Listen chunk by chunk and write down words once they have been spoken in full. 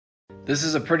This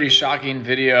is a pretty shocking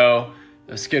video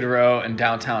of Skid Row in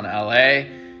downtown LA.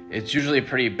 It's usually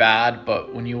pretty bad,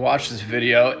 but when you watch this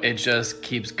video, it just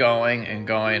keeps going and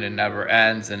going and never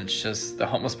ends. And it's just the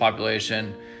homeless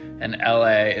population in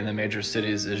LA and the major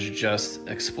cities is just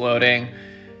exploding.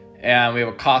 And we have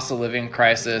a cost of living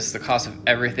crisis. The cost of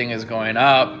everything is going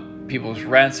up. People's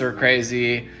rents are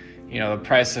crazy. You know, the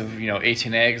price of,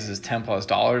 18 eggs is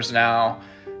 $10+ now.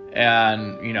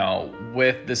 And,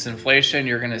 with this inflation,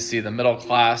 you're going to see the middle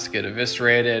class get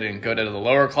eviscerated and go to the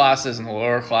lower classes, and the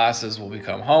lower classes will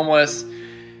become homeless.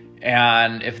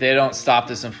 And if they don't stop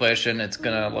this inflation, it's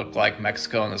going to look like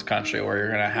Mexico in this country, where you're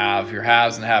going to have your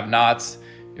haves and have-nots.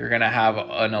 You're going to have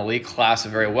an elite class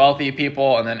of very wealthy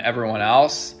people, and then everyone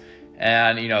else.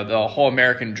 And, the whole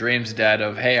American dream's dead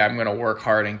of, hey, I'm going to work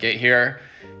hard and get here.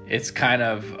 It's kind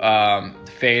of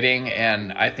fading,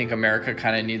 and I think America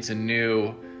kind of needs a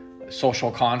new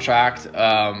social contract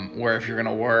where if you're going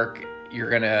to work, you're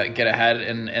going to get ahead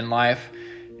in life.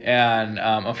 And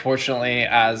unfortunately,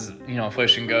 as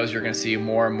inflation goes, you're going to see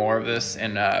more and more of this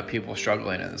and people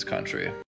struggling in this country.